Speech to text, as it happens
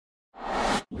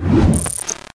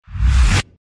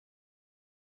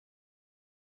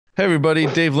Hey everybody,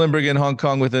 Dave Lindbergh in Hong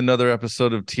Kong with another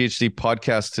episode of THD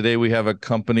Podcast. Today we have a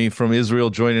company from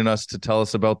Israel joining us to tell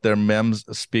us about their MEMS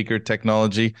speaker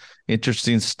technology.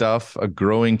 Interesting stuff, a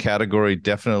growing category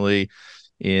definitely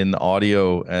in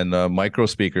audio and micro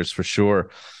speakers for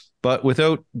sure. But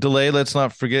without delay, let's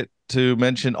not forget to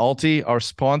mention Alti, our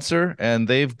sponsor, and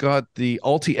they've got the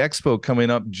Alti Expo coming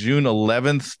up June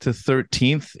 11th to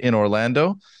 13th in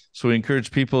Orlando. So we encourage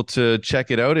people to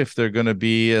check it out if they're going to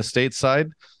be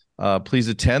stateside. Please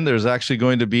attend. There's actually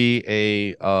going to be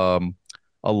a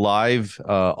live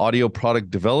audio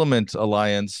product development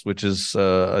alliance, which is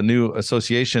a new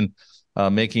association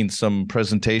making some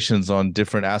presentations on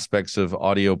different aspects of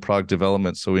audio product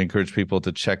development. So we encourage people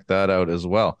to check that out as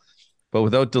well. But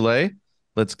without delay,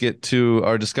 let's get to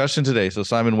our discussion today. So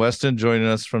Simon Weston joining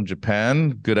us from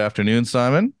Japan. Good afternoon,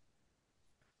 Simon.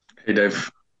 Hey, Dave.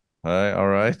 Hi, all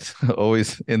right.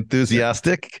 Always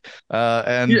enthusiastic.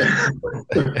 And Yeah.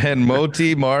 and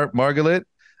Moti Margalit,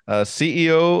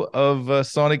 CEO of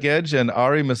Sonic Edge, and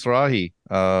Ari Misrahi,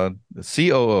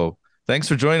 COO. Thanks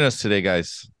for joining us today,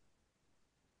 guys.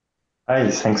 Hi,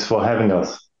 thanks for having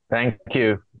us. Thank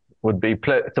you.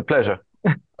 It's a pleasure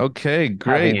Okay, having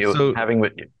great. you So, having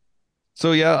with you.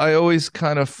 so yeah, I always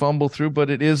kind of fumble through, but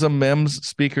it is a MEMS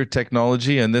speaker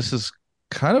technology, and this is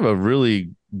kind of a really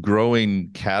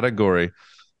growing category.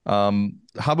 How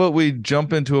about we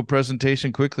jump into a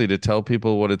presentation quickly to tell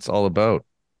people what it's all about?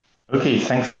 Okay,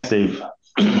 thanks, Dave.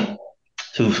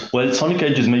 So while Sonic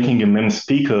Edge is making a MEMS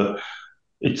speaker,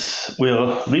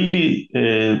 we're really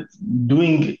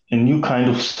doing a new kind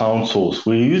of sound source.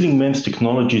 We're using MEMS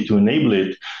technology to enable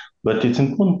it, but it's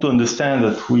important to understand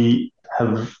that we're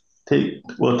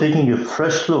taking a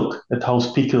fresh look at how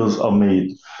speakers are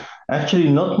made. Actually,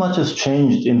 not much has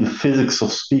changed in the physics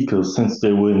of speakers since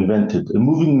they were invented. A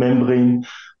moving membrane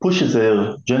pushes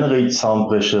air, generates sound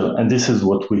pressure, and this is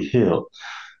what we hear.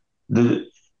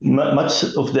 Much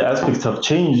of the aspects have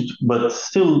changed, but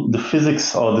still the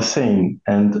physics are the same.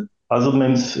 And other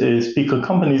MEMS speaker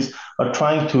companies are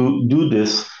trying to do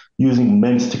this using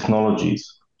MEMS technologies.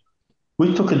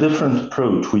 We took a different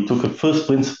approach. We took a first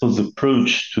principles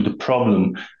approach to the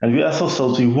problem, and we asked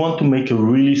ourselves, we want to make a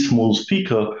really small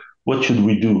speaker. What should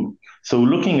we do? So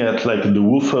looking at like the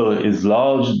woofer is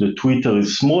large, the tweeter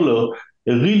is smaller,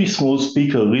 a really small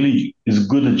speaker really is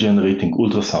good at generating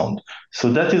ultrasound.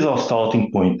 So that is our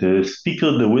starting point. The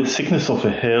speaker, the width thickness of a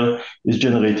hair is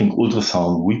generating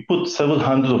ultrasound. We put several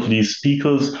hundred of these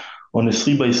speakers on a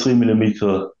 3 by 3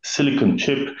 millimeter silicon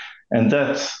chip, and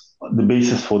that's the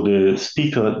basis for the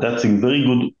speaker. That's a very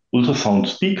good ultrasound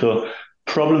speaker.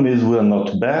 Problem is, we are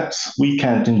not bats. We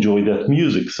can't enjoy that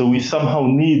music. So we somehow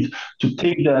need to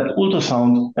take that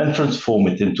ultrasound and transform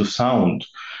it into sound.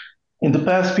 In the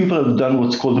past, people have done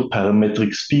what's called a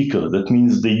parametric speaker. That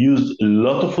means they used a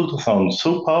lot of ultrasound,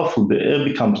 so powerful the air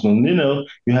becomes nonlinear.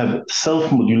 You have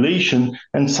self-modulation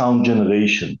and sound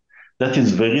generation. That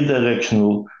is very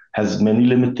directional, has many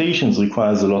limitations,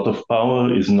 requires a lot of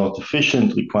power, is not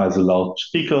efficient, requires a large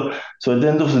speaker. So at the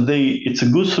end of the day, it's a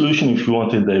good solution if you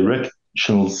want a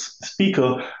directional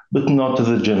speaker, but not as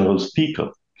a general speaker.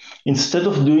 Instead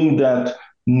of doing that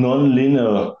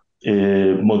nonlinear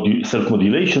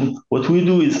self-modulation, what we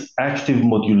do is active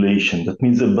modulation. That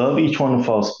means above each one of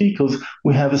our speakers,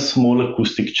 we have a small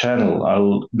acoustic channel.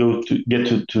 I'll get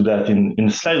to that in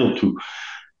a slide or two.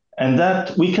 And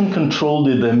that we can control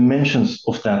the dimensions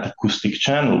of that acoustic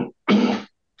channel.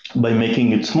 By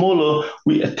making it smaller,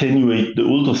 we attenuate the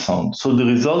ultrasound. So the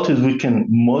result is we can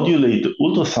modulate the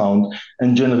ultrasound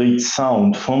and generate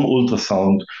sound from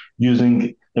ultrasound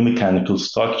using a mechanical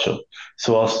structure.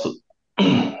 So our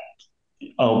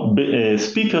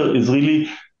speaker is really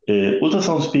an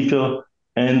ultrasound speaker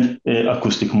and an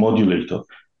acoustic modulator.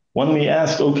 One may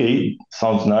ask, okay,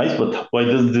 sounds nice, but why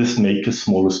does this make a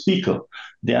smaller speaker?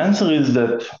 The answer is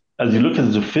that as you look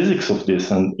at the physics of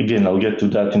this, and again, I'll get to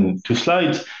that in 2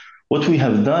 slides, what we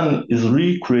have done is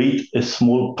recreate a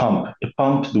small pump,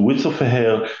 the width of a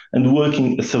hair, and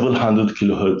working at several hundred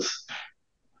kilohertz.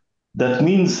 That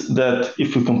means that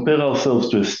if we compare ourselves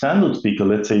to a standard speaker,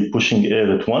 let's say pushing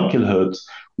air at 1 kilohertz,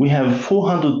 we have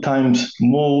 400 times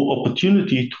more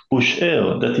opportunity to push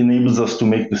air. That enables us to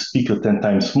make the speaker 10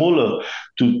 times smaller,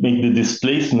 to make the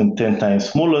displacement 10 times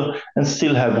smaller, and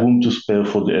still have room to spare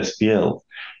for the SPL.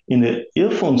 In an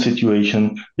earphone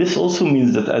situation, this also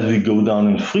means that as we go down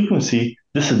in frequency,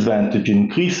 this advantage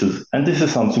increases. And this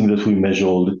is something that we measure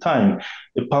all the time.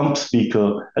 A pump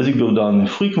speaker, as you go down in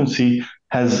frequency,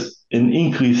 has an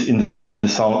increase in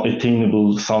the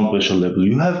attainable sound pressure level.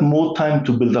 You have more time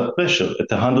to build up pressure at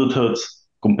 100 hertz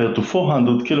compared to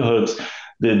 400 kilohertz.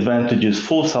 the advantage is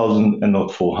 4,000 and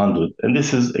not 400. And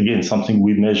this is, again, something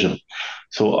we measure.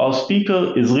 So our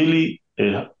speaker is really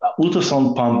a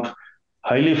ultrasound pump,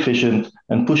 highly efficient,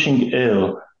 and pushing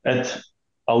air at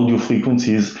audio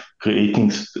frequencies,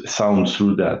 creating sound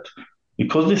through that.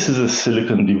 Because this is a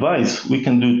silicon device, we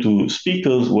can do to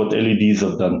speakers what LEDs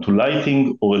have done to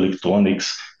lighting or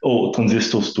electronics or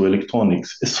transistors to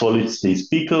electronics, a solid state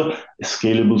speaker, a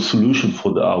scalable solution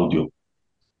for the audio.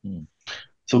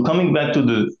 So coming back to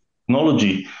the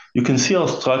technology, you can see our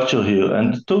structure here,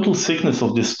 and the total thickness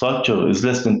of this structure is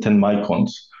less than 10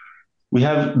 microns. We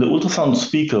have the ultrasound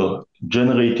speaker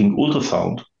generating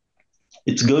ultrasound.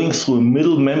 It's going through a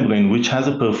middle membrane which has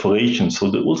a perforation,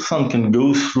 so the ultrasound can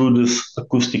go through this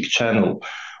acoustic channel.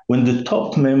 When the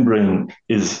top membrane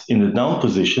is in the down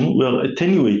position, we are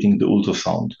attenuating the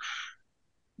ultrasound.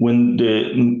 When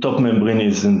the top membrane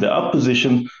is in the up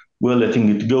position, we're letting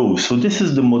it go. So this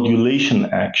is the modulation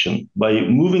action. By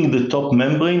moving the top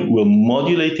membrane, we're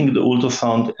modulating the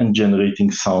ultrasound and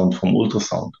generating sound from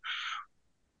ultrasound.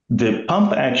 The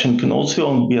pump action can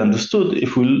also be understood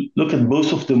if we look at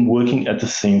both of them working at the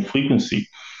same frequency.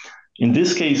 In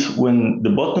this case, when the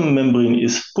bottom membrane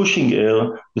is pushing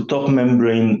air, the top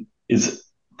membrane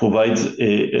provides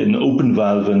an open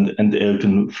valve and the air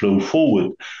can flow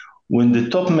forward. When the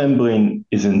top membrane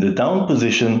is in the down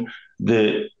position,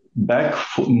 the back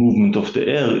movement of the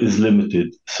air is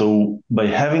limited. So by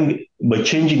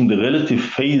changing the relative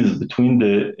phase between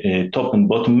the top and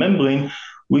bottom membrane,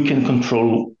 we can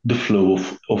control the flow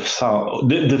of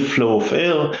sound, the flow of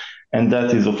air, and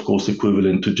that is, of course,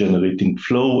 equivalent to generating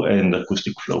flow and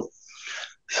acoustic flow.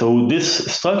 So this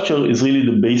structure is really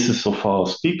the basis of our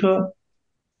speaker,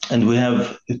 and we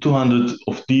have 200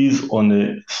 of these on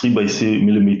a 3 by 3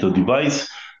 millimeter device.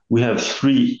 We have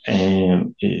three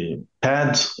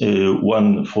pads,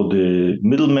 one for the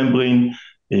middle membrane,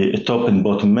 a top and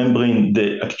bottom membrane.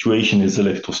 The actuation is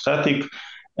electrostatic.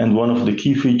 And one of the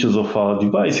key features of our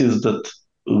device is that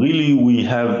really we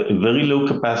have a very low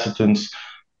capacitance,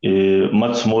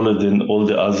 much smaller than all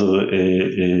the other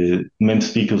MEMS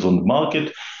speakers on the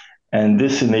market. And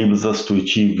this enables us to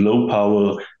achieve low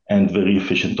power and very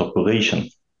efficient operation.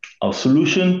 Our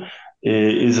solution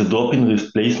is a drop-in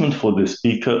replacement for the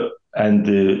speaker and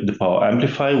the power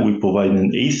amplifier. We provide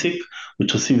an ASIC,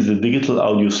 which receives the digital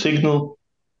audio signal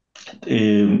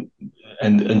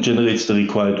and generates the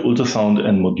required ultrasound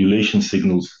and modulation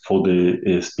signals for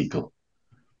the speaker.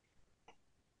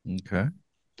 Okay.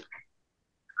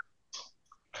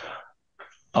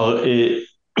 Our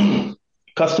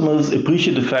customers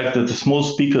appreciate the fact that the small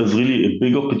speaker is really a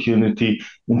big opportunity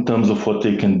in terms of what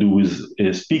they can do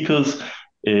with speakers.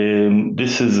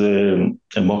 This is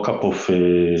a mock-up of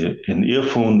an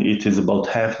earphone. It is about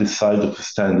half the size of a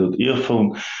standard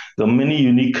earphone. There are many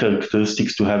unique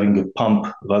characteristics to having a pump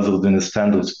rather than a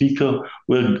standard speaker.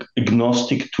 We're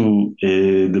agnostic to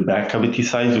the back cavity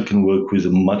size. We can work with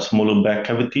a much smaller back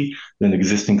cavity than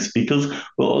existing speakers.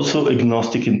 We're also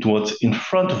agnostic into what's in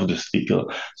front of the speaker.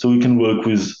 So we can work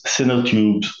with thinner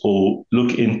tubes or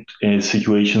look in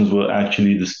situations where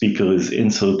actually the speaker is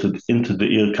inserted into the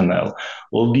ear canal.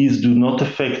 All these do not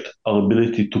affect our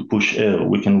ability to push air.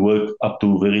 We can work up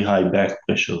to very high back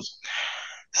pressures.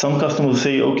 Some customers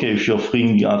say, okay, if you're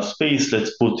freeing up space,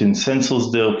 let's put in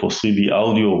sensors there for 3D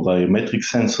audio or biometric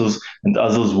sensors, and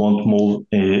others want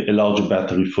a larger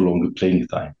battery for longer playing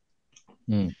time.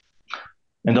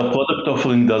 And our product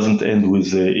offering doesn't end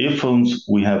with earphones.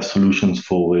 We have solutions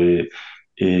for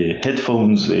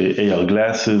headphones, AR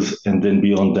glasses, and then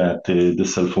beyond that, the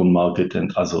cell phone market and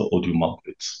other audio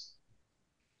markets.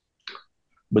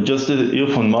 But just the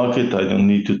earphone market, I don't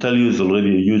need to tell you, is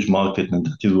already a huge market, and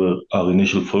that is where our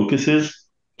initial focus is.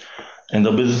 And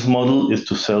our business model is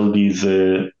to sell these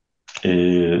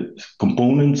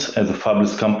components as a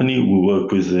fabless company. We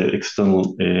work with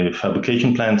external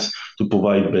fabrication plants to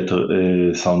provide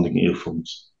better sounding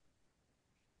earphones.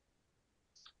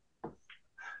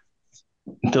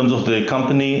 In terms of the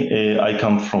company, I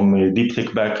come from a deep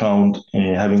tech background,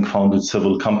 having founded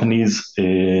several companies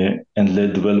and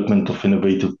led development of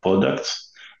innovative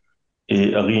products.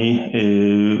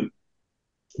 Ari?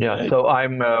 So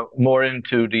I'm more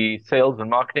into the sales and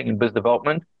marketing and business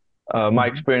development. My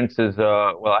experience is,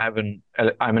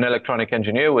 I'm an electronic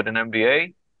engineer with an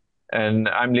MBA, and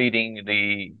I'm leading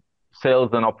the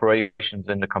sales and operations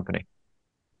in the company.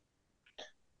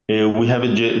 We have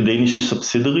a Danish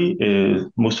subsidiary.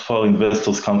 Most of our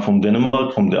investors come from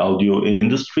Denmark, from the audio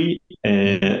industry,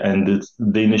 and the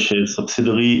Danish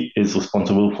subsidiary is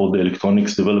responsible for the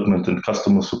electronics development and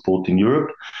customer support in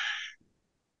Europe.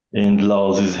 And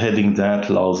Lars is heading that.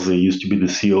 Lars used to be the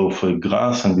CEO of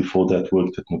Gras, and before that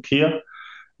worked at Nokia.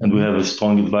 And we have a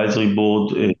strong advisory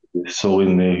board.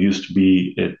 Sorin used to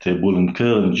be at Bull &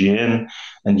 Kerr and GN,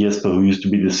 and Jesper, who used to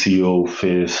be the CEO of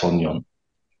Sonyon.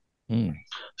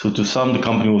 So to sum, the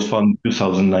company was founded in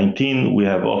 2019. We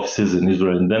have offices in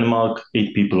Israel and Denmark,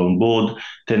 8 people on board,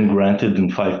 10 granted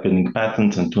and 5 pending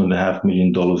patents, and $2.5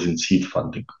 million in seed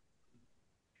funding.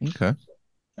 Okay.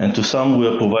 And to sum, we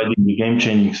are providing a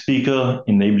game-changing speaker,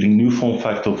 enabling new form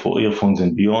factor for earphones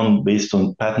and beyond, based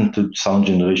on patented sound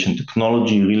generation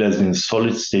technology, realizing a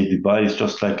solid-state device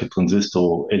just like a transistor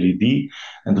or LED,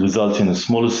 and results in a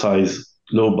smaller size,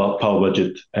 low power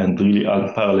budget, and really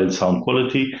unparalleled sound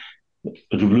quality.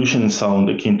 A revolution in sound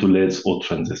akin to LEDs or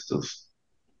transistors.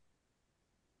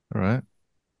 All right.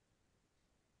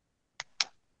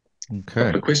 Okay.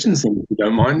 Couple of questions, if you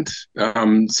don't mind.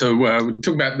 So we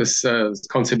talk about this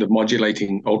concept of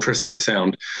modulating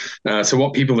ultrasound. So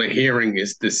what people are hearing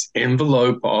is this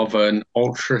envelope of an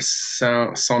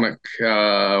ultrasonic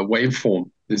waveform.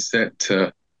 Is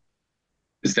that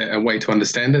a way to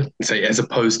understand it? Say, as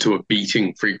opposed to a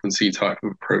beating frequency type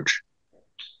of approach.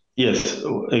 Yes,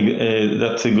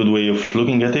 that's a good way of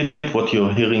looking at it. What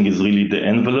you're hearing is really the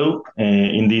envelope.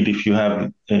 Indeed, if you have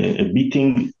a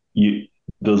beating,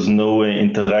 there's no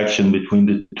interaction between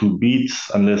the two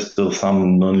beats unless there's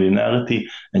some nonlinearity,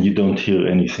 and you don't hear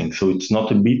anything. So it's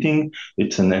not a beating,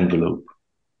 it's an envelope.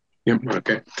 Yep,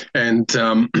 okay. And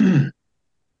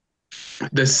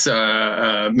this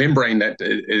membrane that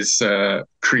is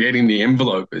creating the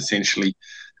envelope, essentially,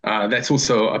 that's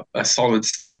also a solid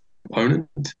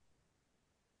component.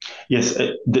 Yes,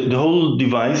 the whole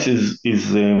device is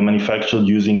manufactured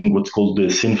using what's called the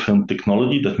thin film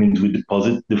technology. That means we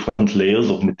deposit different layers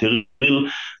of material,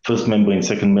 first membrane,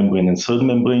 second membrane, and third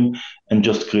membrane, and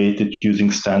just create it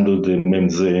using standard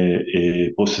MEMS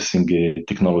processing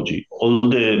technology. All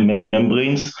the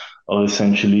membranes are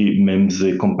essentially MEMS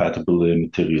compatible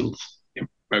materials.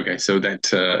 Okay, so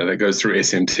that goes through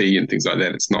SMT and things like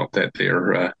that. It's not that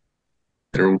they're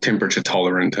all temperature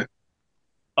tolerant.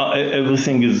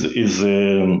 Everything is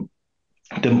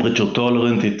temperature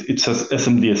tolerant. It's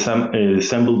SMD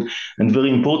assembled, and very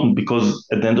important because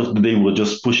at the end of the day, we're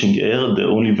just pushing air. The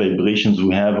only vibrations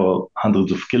we have are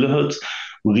hundreds of kilohertz.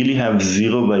 We really have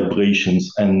 0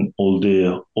 vibrations, and all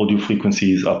the audio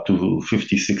frequencies up to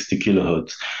 50, 60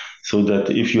 kilohertz. So that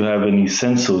if you have any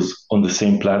sensors on the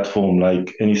same platform,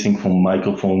 like anything from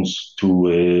microphones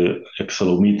to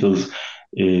accelerometers,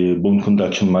 bone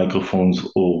conduction microphones,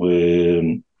 or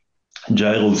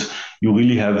gyros, you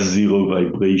really have 0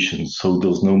 vibrations. So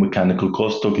there's no mechanical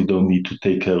crosstalk. You don't need to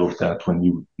take care of that when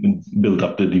you build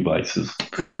up the devices.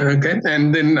 Okay.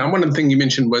 And then one of the things you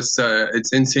mentioned was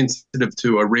it's insensitive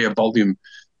to a rear volume.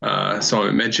 So I'm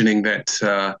imagining that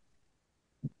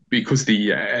because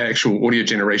the actual audio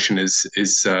generation is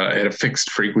at a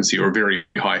fixed frequency or a very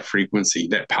high frequency,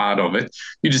 that part of it,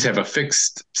 you just have a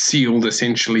fixed, sealed,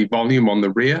 essentially, volume on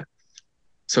the rear.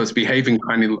 So it's behaving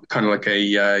kind of like a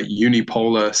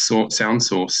unipolar sound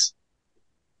source.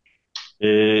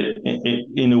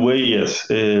 In a way, yes.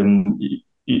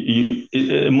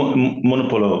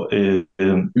 Monopolar.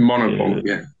 Monopole,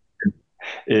 yeah.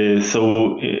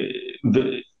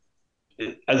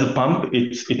 As a pump,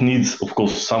 it needs, of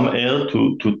course, some air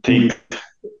to take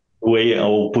away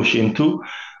or push into,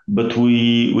 but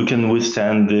we can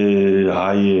withstand the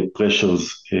high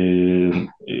pressures.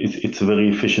 It's a very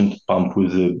efficient pump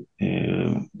with a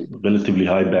relatively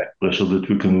high back pressure that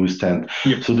we can withstand.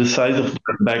 Yep. So the size of the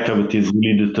back cavity is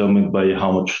really determined by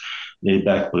how much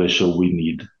back pressure we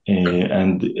need,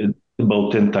 and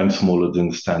about 10 times smaller than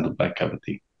the standard back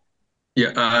cavity.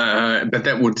 Yeah, but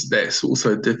that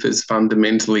also differs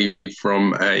fundamentally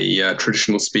from a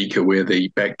traditional speaker where the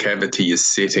back cavity is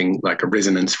setting like a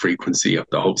resonance frequency of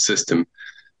the whole system.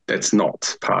 That's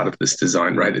not part of this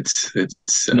design, right? It's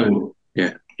no,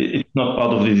 yeah. It's not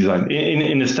part of the design.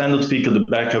 In a standard speaker, the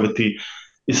back cavity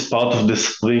is part of the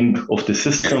spring of the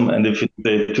system, and if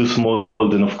it's too small,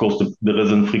 then of course the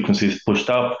resonant frequency is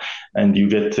pushed up, and you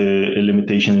get a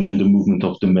limitation in the movement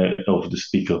of the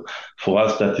speaker. For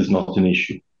us, that is not an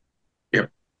issue. Yep.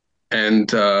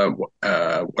 And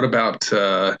what about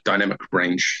dynamic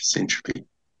range, essentially?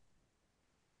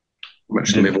 How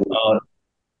much level?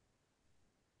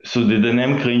 So the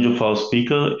dynamic range of our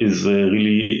speaker is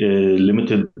really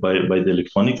limited by the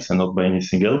electronics and not by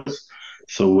anything else.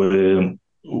 So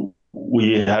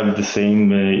we have the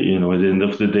same, at the end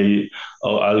of the day,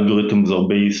 our algorithms are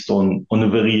based on a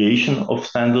variation of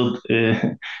standard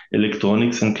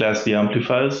electronics and Class D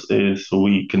amplifiers, so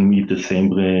we can meet the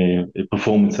same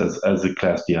performance as a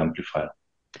Class D amplifier.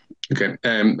 Okay.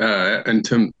 In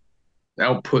terms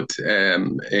output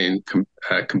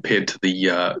compared to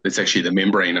it's actually the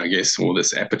membrane, I guess, or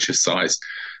this aperture size,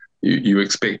 you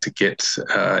expect to get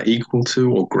equal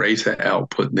to or greater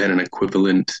output than an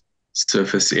equivalent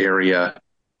surface area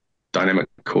dynamic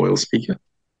coil speaker?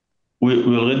 We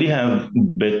already have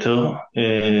better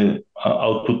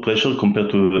output pressure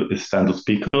compared to a standard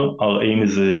speaker. Our aim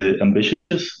is ambitious.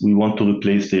 We want to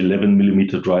replace the 11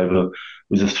 millimeter driver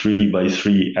with a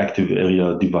 3x3 active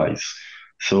area device.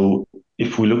 So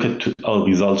if we look at our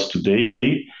results today,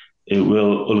 we're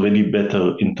already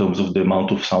better in terms of the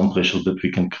amount of sound pressure that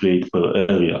we can create per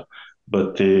area.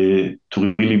 But to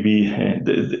really be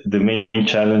the main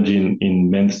challenge in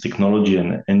MEMS technology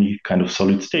and any kind of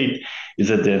solid state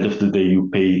is at the end of the day, you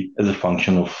pay as a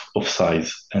function of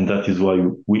size. And that is why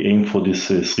we aim for this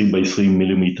 3x3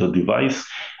 millimeter device.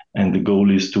 And the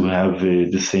goal is to have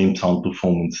the same sound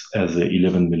performance as an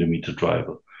 11 millimeter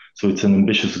driver. So it's an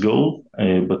ambitious goal,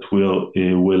 but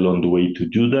we're well on the way to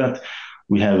do that.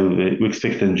 We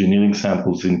expect engineering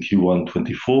samples in Q1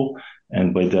 24,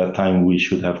 and by that time we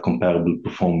should have comparable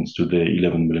performance to the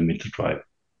 11 millimeter drive.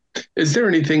 Is there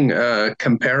anything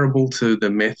comparable to the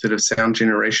method of sound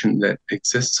generation that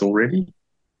exists already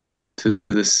to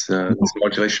this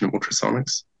modulation of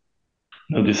ultrasonics?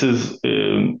 No, this is,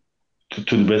 to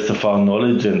the best of our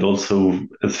knowledge, and also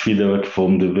as feedback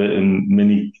from the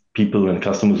many people and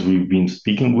customers we've been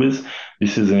speaking with,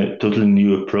 this is a totally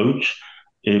new approach.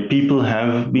 People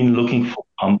have been looking for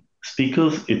pump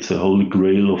speakers. It's a holy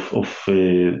grail of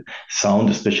sound,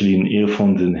 especially in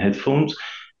earphones and headphones.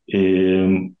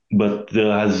 But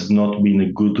there has not been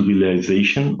a good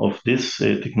realization of this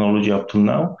technology up till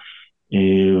now.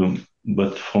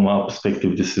 But from our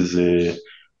perspective, this is a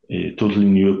totally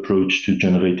new approach to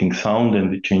generating sound,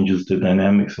 and it changes the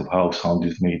dynamics of how sound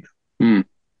is made. Mm.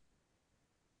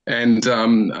 And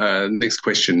next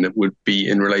question would be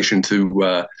in relation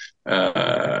to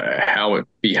how it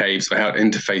behaves, how it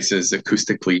interfaces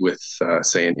acoustically with,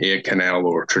 say, an ear canal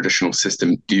or a traditional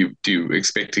system. Do you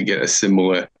expect to get a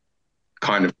similar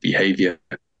kind of behavior?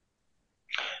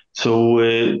 So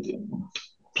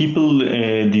people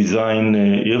design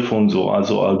earphones or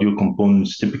other audio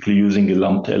components typically using a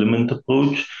lumped element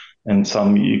approach, and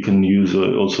some you can use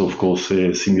also, of course,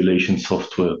 simulation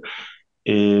software.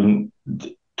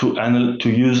 To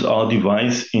use our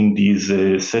device in these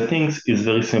settings is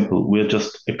very simple. We're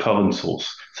just a current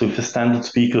source. So if a standard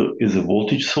speaker is a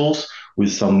voltage source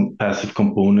with some passive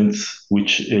components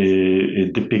which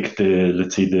depict,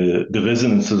 let's say, the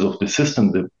resonances of the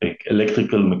system, the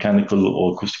electrical, mechanical,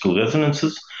 or acoustical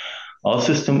resonances, our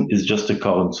system is just a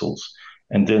current source.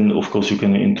 And then, of course, you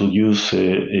can introduce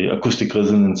acoustic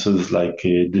resonances like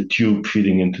the tube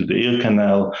feeding into the ear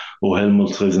canal, or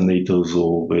Helmholtz resonators,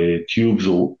 or tubes,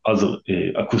 or other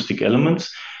acoustic elements,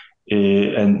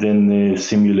 and then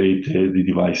simulate the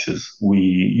devices.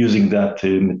 Using that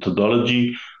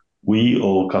methodology, we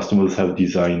or customers have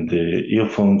designed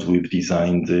earphones, we've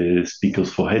designed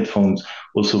speakers for headphones,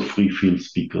 also free field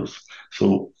speakers.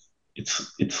 So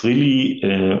it's really,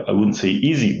 I wouldn't say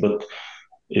easy, but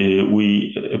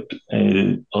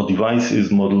our device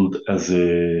is modeled as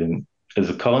a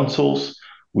current source.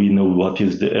 We know what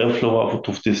is the airflow out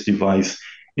of this device.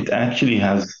 It actually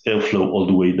has airflow all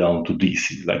the way down to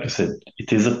DC. Like I said,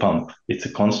 it is a pump. It's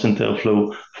a constant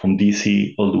airflow from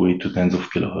DC all the way to tens of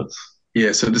kilohertz.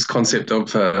 Yeah, so this concept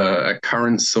of a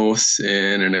current source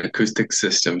in an acoustic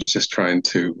system, just trying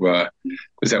to,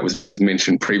 because that was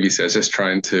mentioned previously, I was just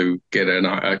trying to get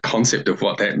a concept of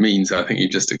what that means. I think you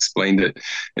just explained it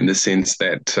in the sense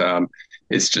that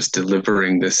it's just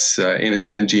delivering this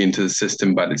energy into the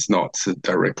system, but it's not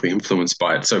directly influenced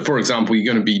by it. So, for example,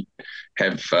 you're going to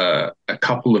have a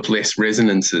couple of less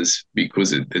resonances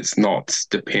because it's not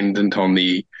dependent on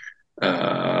the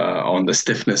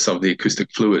stiffness of the acoustic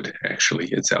fluid. Actually,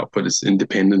 its output is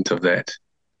independent of that.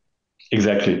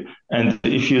 Exactly. And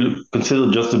if you consider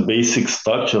just the basic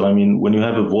structure, I mean, when you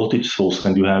have a voltage source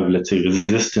and you have, let's say,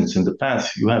 resistance in the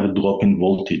past, you have a drop in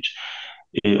voltage.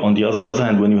 On the other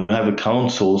hand, when you have a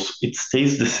current source, it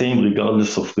stays the same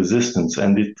regardless of resistance,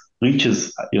 and it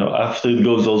reaches, after it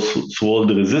goes also through all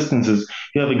the resistances,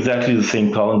 you have exactly the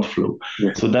same current flow.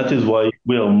 Yeah. So that is why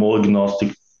we are more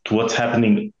agnostic to what's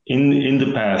happening in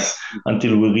the past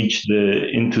until we reach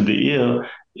into the ear,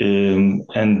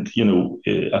 and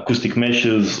acoustic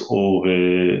meshes or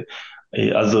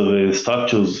other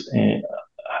structures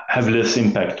have less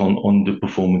impact on the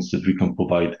performance that we can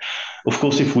provide. Of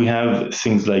course, if we have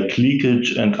things like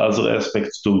leakage and other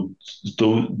aspects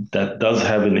that does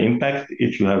have an impact.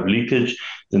 If you have leakage,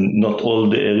 then not all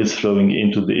the air is flowing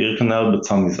into the ear canal, but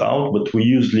some is out. But we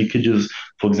use leakages,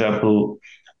 for example,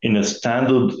 in a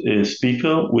standard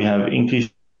speaker, we have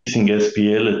increasing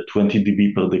SPL at 20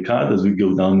 dB per decade as we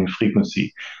go down in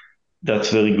frequency. That's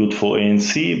very good for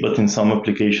ANC, but in some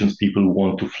applications, people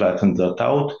want to flatten that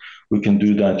out. We can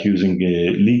do that using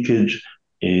leakage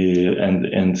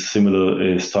and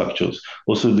similar structures.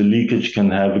 Also, the leakage can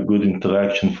have a good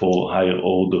interaction for higher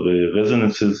order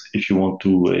resonances. If you want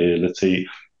to, let's say,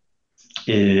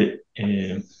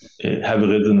 have a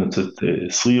resonance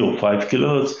at 3 or 5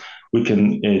 kilohertz, we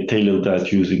can tailor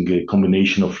that using a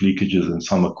combination of leakages and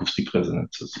some acoustic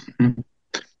resonances.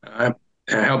 Mm-hmm.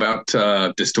 How about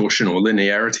distortion or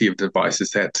linearity of device?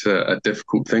 Is that a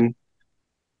difficult thing?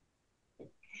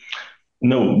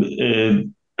 No.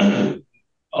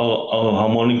 Our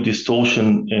harmonic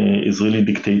distortion is really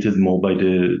dictated more by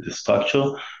the structure.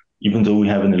 Even though we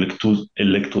have an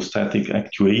electrostatic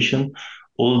actuation,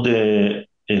 all the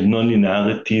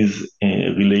nonlinearities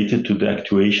related to the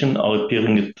actuation are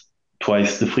appearing at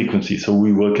twice the frequency. So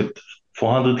we work at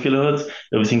 400 kilohertz,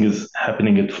 everything is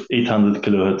happening at 800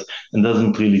 kilohertz and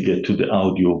doesn't really get to the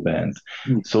audio band.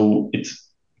 So it's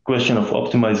a question of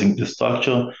optimizing the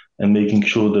structure and making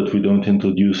sure that we don't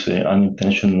introduce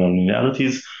unintentional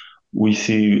nonlinearities. We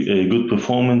see good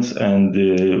performance, and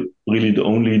really the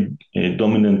only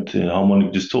dominant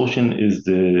harmonic distortion is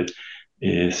the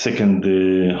second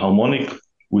harmonic,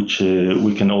 which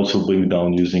we can also bring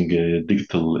down using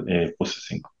digital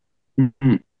processing.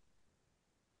 Mm-hmm.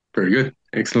 Very good.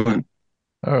 Excellent.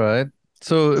 All right.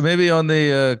 So maybe on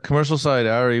the commercial side,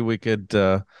 Ari, we could.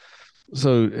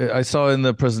 So I saw in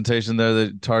the presentation there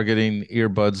that targeting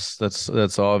earbuds.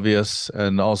 That's obvious,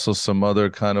 and also some other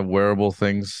kind of wearable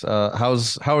things. How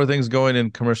are things going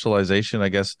in commercialization? I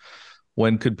guess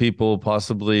when could people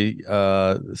possibly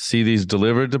see these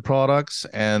delivered to products,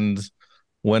 and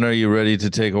when are you ready to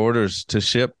take orders to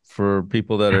ship for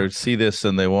people that see this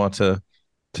and they want to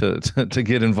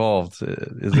get involved?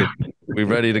 Is it we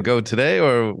ready to go today,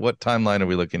 or what timeline are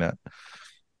we looking at?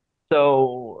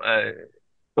 So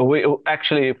we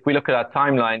actually, if we look at our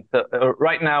timeline,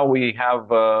 right now we have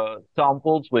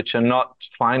samples which are not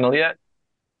final yet.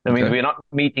 That means we're not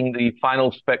meeting the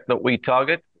final spec that we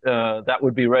target. That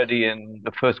would be ready in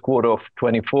the first quarter of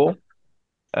 24,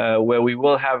 where we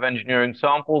will have engineering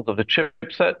samples of the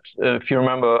chipset. If you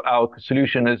remember, our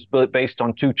solution is based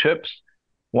on 2 chips.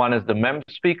 One is the MEMS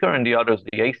speaker and the other is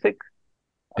the ASIC.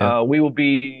 Yeah. We will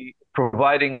be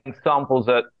providing samples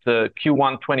at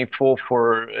Q1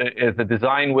 24 as a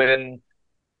design win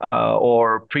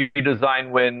or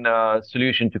pre-design win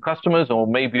solution to customers, or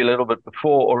maybe a little bit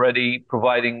before, already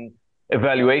providing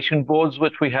evaluation boards,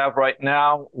 which we have right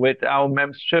now with our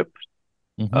MEMS chip.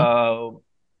 Mm-hmm.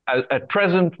 At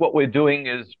present, what we're doing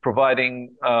is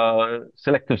providing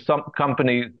selective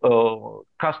companies or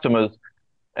customers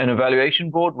an evaluation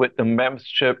board with the MEMS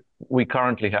chip we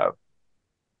currently have.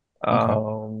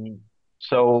 Okay.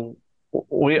 So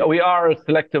we are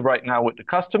selective right now with the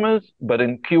customers, but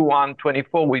in Q1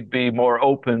 24, we'd be more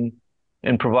open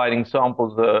in providing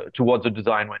samples towards a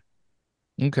design win.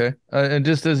 Okay. And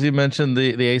just as you mentioned,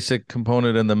 the ASIC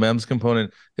component and the MEMS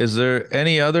component, is there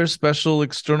any other special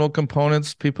external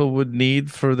components people would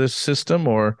need for this system,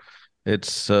 or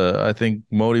it's I think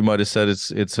Modi might have said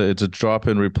it's a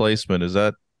drop-in replacement. Is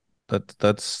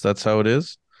that's how it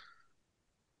is?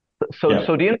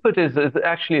 So the input is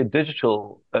actually a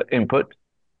digital input.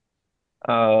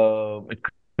 It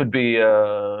could be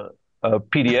a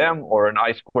PDM or an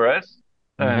I2S,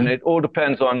 and it all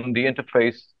depends on the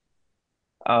interface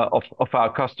of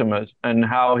our customers and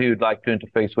how he would like to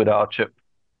interface with our chip.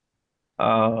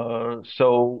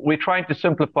 So we're trying to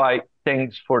simplify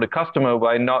things for the customer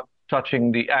by not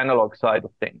touching the analog side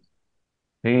of things.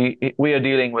 We are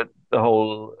dealing with the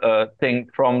whole thing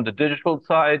from the digital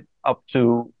side up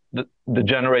to the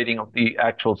generating of the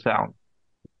actual sound.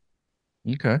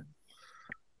 Okay.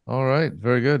 All right.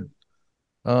 Very good.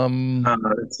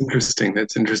 That's interesting.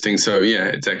 That's interesting. So yeah,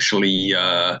 it's actually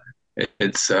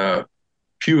it's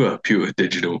pure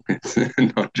digital. It's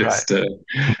not just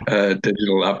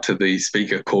digital up to the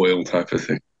speaker coil type of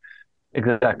thing.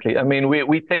 Exactly. I mean,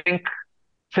 we think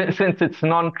since it's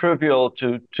non-trivial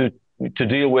to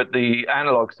deal with the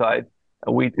analog side,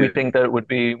 we think that it would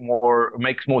be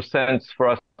makes more sense for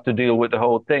us to deal with the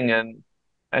whole thing.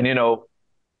 And you know,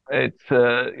 it's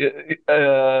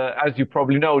as you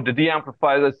probably know, the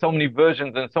de-amplifier, there's so many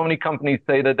versions and so many companies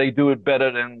say that they do it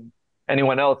better than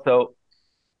anyone else. So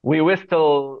we're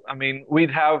still, I mean,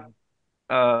 we'd have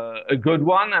a good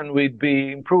one and we'd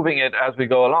be improving it as we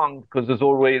go along, because there's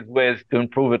always ways to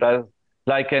improve it, as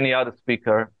like any other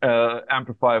speaker,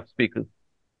 amplifier of speakers.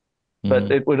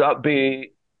 But it would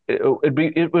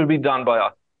be done by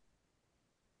us.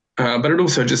 But it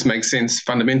also just makes sense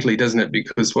fundamentally, doesn't it?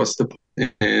 Because what's the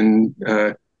point in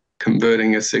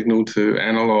converting a signal to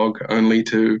analog only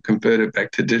to convert it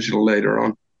back to digital later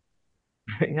on?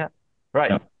 Yeah,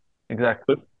 right. Yeah.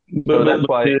 Exactly. But, So that's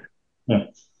why. yeah.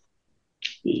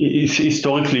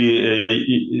 Historically,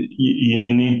 you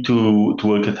need to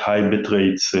work at high bit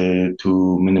rates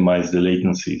to minimize the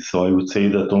latency. So I would say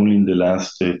that only in the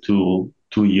last 2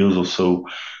 years or so,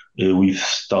 we've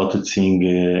started seeing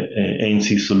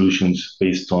ANC solutions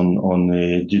based on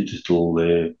digital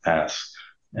paths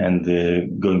and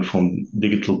going from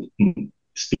digital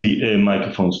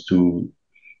microphones to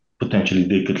potentially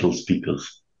digital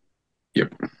speakers.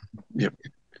 Yep. Yep.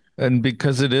 And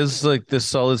because it is like this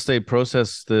solid state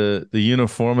process, the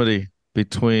uniformity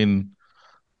between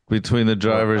the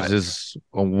drivers Right. is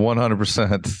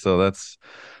 100%. So that's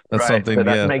Right. something, So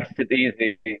that yeah. makes it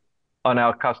easy on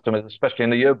our customers, especially in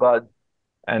the earbuds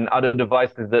and other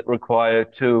devices that require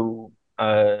two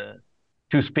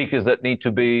speakers that need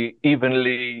to be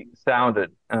evenly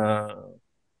sounded. Yeah,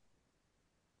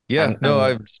 And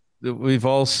no, we've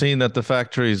all seen at the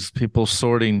factories people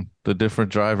sorting the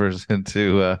different drivers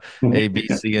into A, B,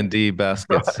 C, and D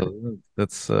baskets. right, So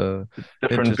that's different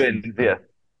interesting bins, stuff. yes.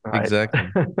 Right. Exactly.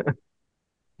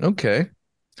 Okay.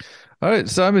 All right,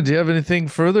 Simon, do you have anything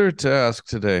further to ask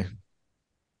today?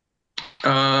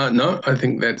 No, I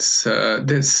think that's a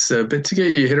bit to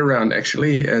get your head around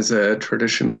actually as a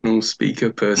traditional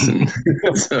speaker person.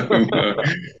 So,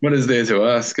 what is there to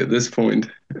ask at this point?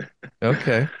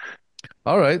 Okay.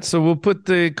 All right. So we'll put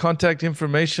the contact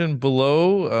information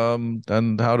below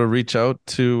and how to reach out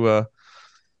to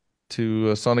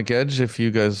Sonic Edge if you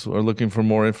guys are looking for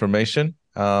more information.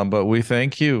 But we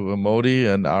thank you, Modi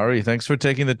and Ari. Thanks for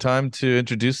taking the time to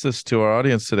introduce this to our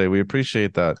audience today. We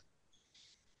appreciate that.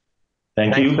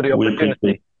 Thank Thanks for you. the We appreciate it.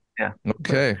 opportunity. Yeah.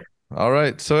 Okay. All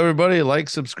right. So everybody like,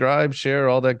 subscribe, share,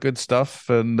 all that good stuff.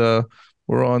 And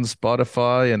we're on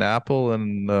Spotify and Apple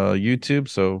and YouTube.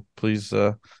 So please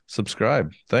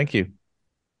subscribe. Thank you.